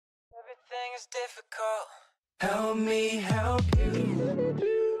everything is difficult. Help me help you.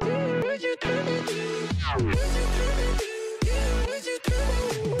 Would you do it? Would you do it? Would you do it?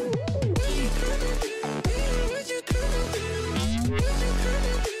 Would you do it?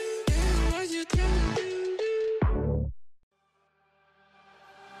 Would you do it?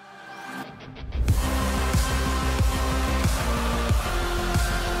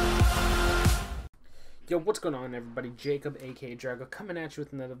 Yo, what's going on, everybody? Jacob, aka Drago, coming at you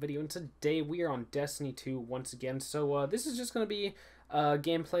with another video, and today we are on Destiny 2 once again. So this is just going to be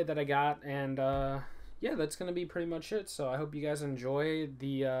gameplay that I got, and yeah, that's going to be pretty much it. So I hope you guys enjoy.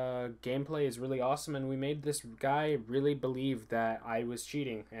 The gameplay is really awesome, and we made this guy really believe that I was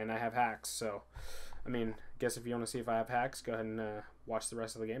cheating and I have hacks. So, I mean, I guess if you want to see if I have hacks, go ahead and watch the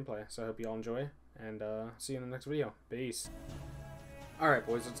rest of the gameplay. So I hope you all enjoy, and see you in the next video. Peace. Alright,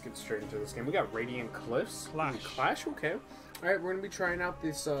 boys, let's get straight into this game. We got Radiant Cliffs. Clash, okay. Alright, we're going to be trying out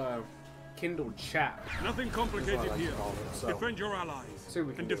this Kindled Chat. Nothing complicated here. So, defend your allies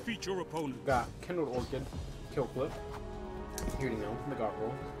and defeat your opponent. We got Kindled Orchid, Kill Clip, here you know, the God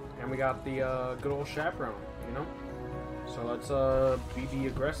Roll. And we got the good old Chaperone, you know? So let's be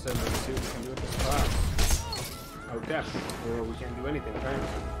aggressive and see what we can do with this class. Okay, or we can't do anything, apparently.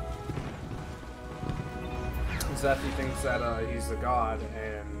 Zephy thinks that he's the god,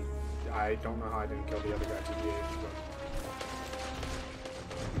 and I don't know how I didn't kill the other guy TBH, but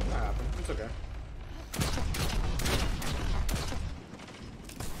that happened. It's okay.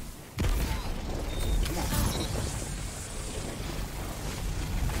 Come on.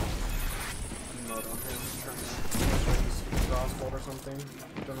 Mud on him, trying to use crossbow or something.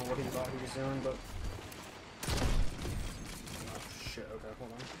 Don't know what he thought he was doing, but shit, okay,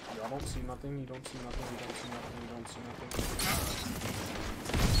 hold on. Y'all don't see nothing, you don't see nothing, you don't see nothing, you don't see nothing.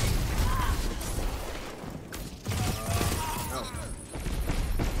 No.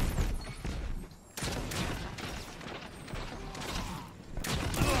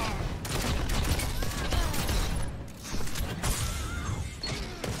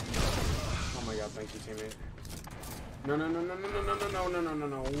 Oh my god, thank you, teammate. No, no, no, no, no, no, no, no, no, no, no,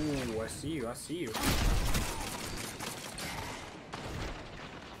 no. Ooh, I see you, I see you.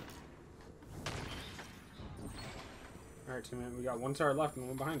 Alright, teammate, we got one tower left and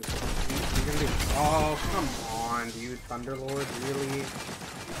one behind us. What are you gonna do? Oh, come on, dude. Thunderlord, really?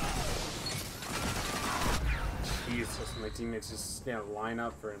 Jesus, my teammates just gonna line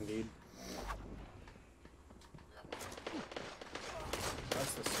up for him, dude.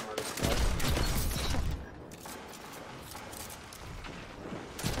 That's the smartest play.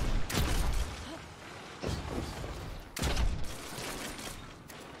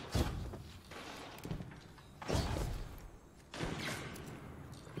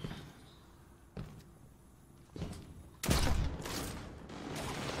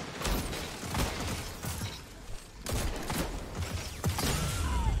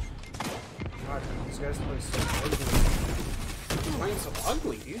 These guys play so ugly. They're playing so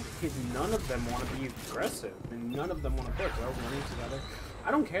ugly, dude. None of them want to be aggressive, and none of them want to push. They're all running together. I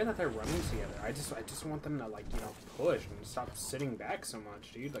don't care that they're running together. I just want them to, like, you know, push and stop sitting back so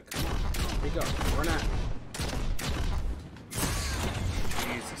much, dude. Like, come on, here you go, run at me.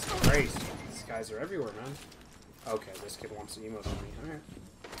 Jesus Christ, these guys are everywhere, man. Okay, this kid wants to emote on me. All right.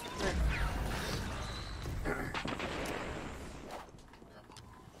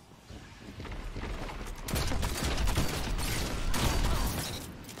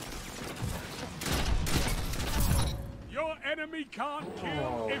 Enemy can't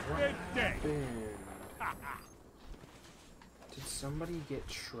kill if they're dead. Did somebody get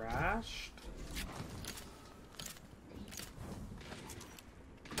trashed?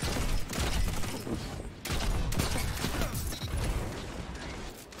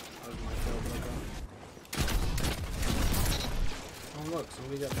 Oh look,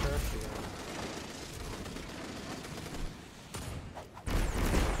 somebody got trashed again.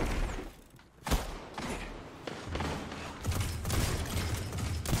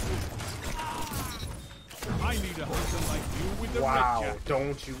 I need a hunter like you with the wow, red jacket.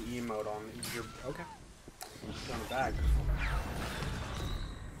 Don't you emote on me. You're okay. He's on a bag.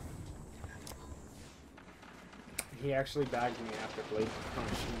 He actually bagged me after Blade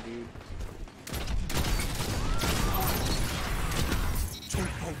punching, dude. 2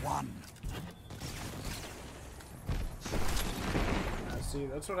 for 1. See,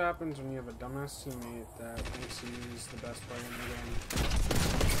 that's what happens when you have a dumbass teammate that thinks he's the best player in the game.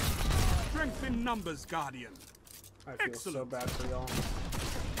 Strength in numbers, Guardian. I feel so bad for y'all.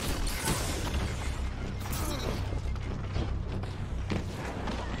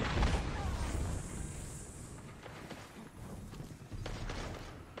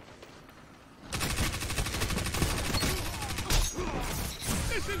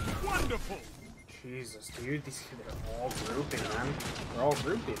 This is wonderful! Jesus, dude, these kids are all grouping, man. They're all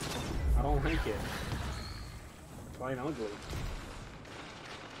grouping. I don't like it. It's plain ugly.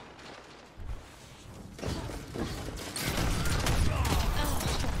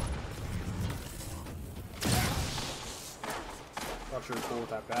 Thought you were cool with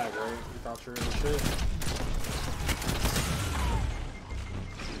that bag, right? You thought you were the shit.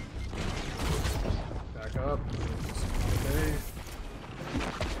 Back up. Okay.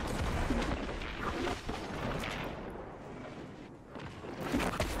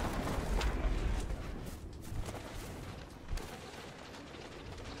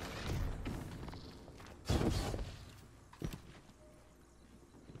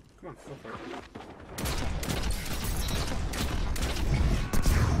 Come on, go for it.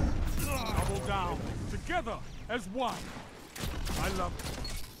 Double down, together as one. I love it.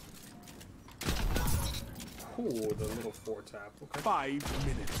 Ooh, the little 4-tap. Okay. 5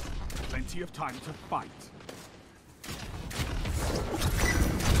 minutes. Plenty of time to fight.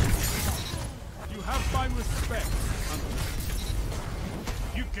 You have my respect.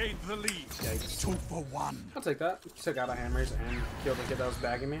 You gained the lead. Yikes. 2 for 1. I'll take that. Took out a hammers and killed the kid that was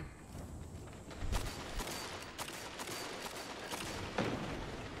bagging me.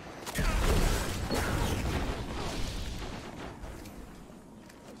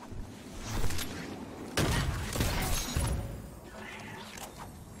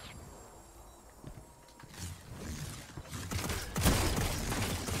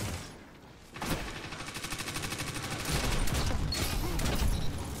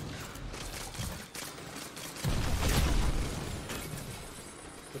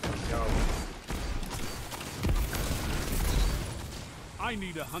 I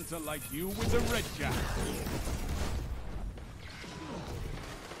need a hunter like you with a red jack.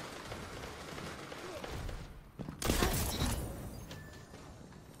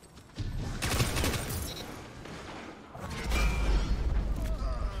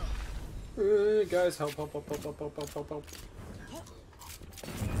 Guys, help, help, help, help, help, help, help, help, help.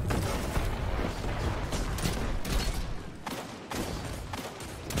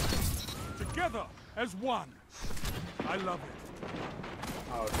 Together as one. I love it.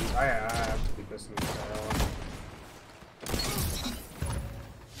 Oh, dude, I have to be pissing this guy off.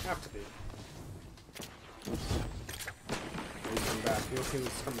 Have to be. He'll come back. He'll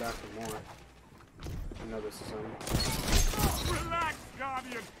come back for more. I know this is him. Relax,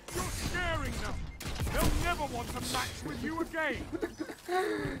 Guardian. You're scaring them. They'll never want to match with you again.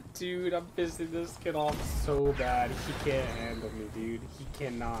 Dude, I'm pissing this kid off so bad. He can't handle me, dude. He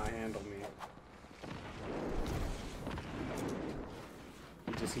cannot handle me.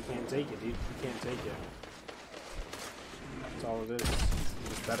 He can't take it, dude. He can't take it. That's all it is.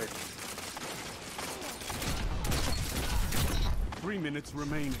 He's better. 3 minutes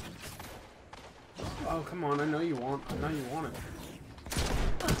remaining. Oh, come on. I know you want it.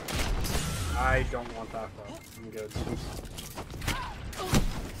 I don't want that, though. I'm good.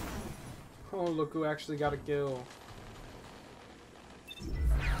 Oh, look who actually got a kill.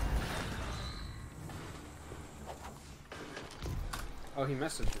 Oh, he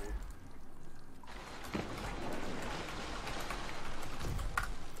messaged me.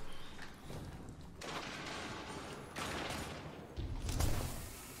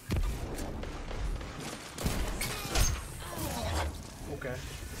 Okay.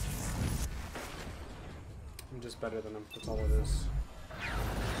 I'm just better than him. That's all it is.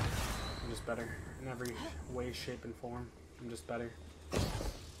 I'm just better. In every way, shape, and form. I'm just better.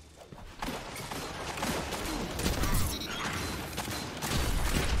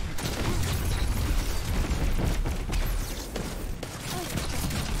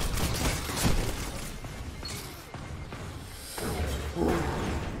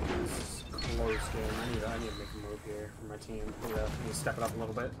 I need to make a move here for my team. I need to step it up a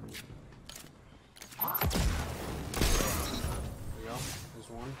little bit. There we go. There's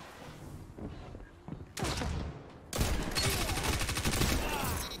one.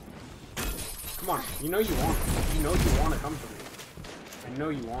 Come on. You know you want it. You know you want to come for me. I know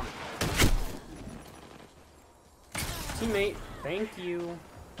you want it. Teammate, thank you.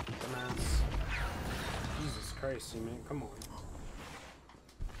 Dumbass. Jesus Christ, teammate. Come on.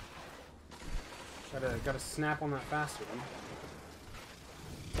 Gotta snap on that faster, then.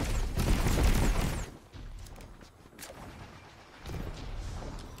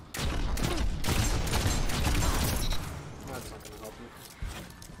 That's not gonna help me.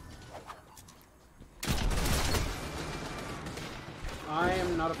 I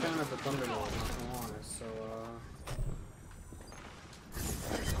am not a fan of the Thunderbolt, I'm not gonna be honest, so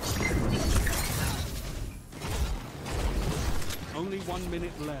Only 1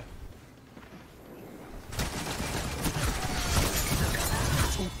 minute left.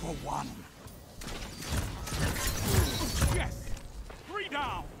 2 for 1. Yes! 3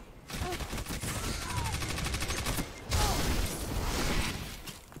 down!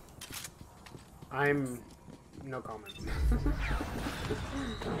 I'm... no comment. No comment.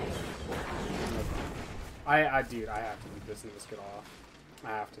 Dude, I have to beat this and just get off. I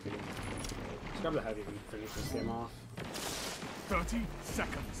have to be. Just grab the heavy and finish this game off. 30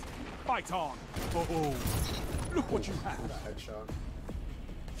 seconds. Fight on. Oh, look what you have. That headshot.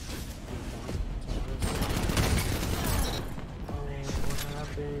 Oh, what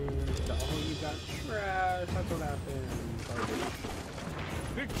happened? Oh, you got trash. That's what happened.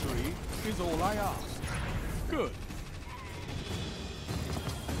 Victory is all I ask. Good.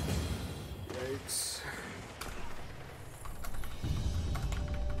 Yikes.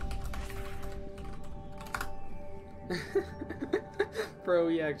 Bro,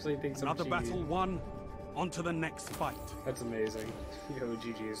 he actually thinks Another I'm battle won. On to the next fight. That's amazing. Yo,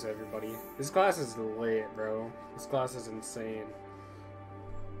 GG's everybody. This class is lit, bro. This class is insane.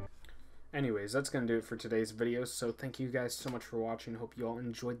 Anyways, that's going to do it for today's video. So thank you guys so much for watching. Hope you all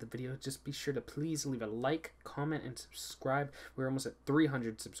enjoyed the video. Just be sure to please leave a like, comment, and subscribe. We're almost at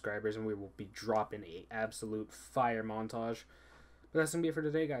 300 subscribers, and we will be dropping a absolute fire montage. But that's going to be it for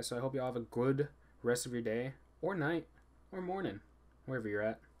today, guys. So I hope you all have a good rest of your day, or night, or morning, wherever you're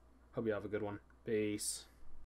at. Hope you all have a good one. Peace.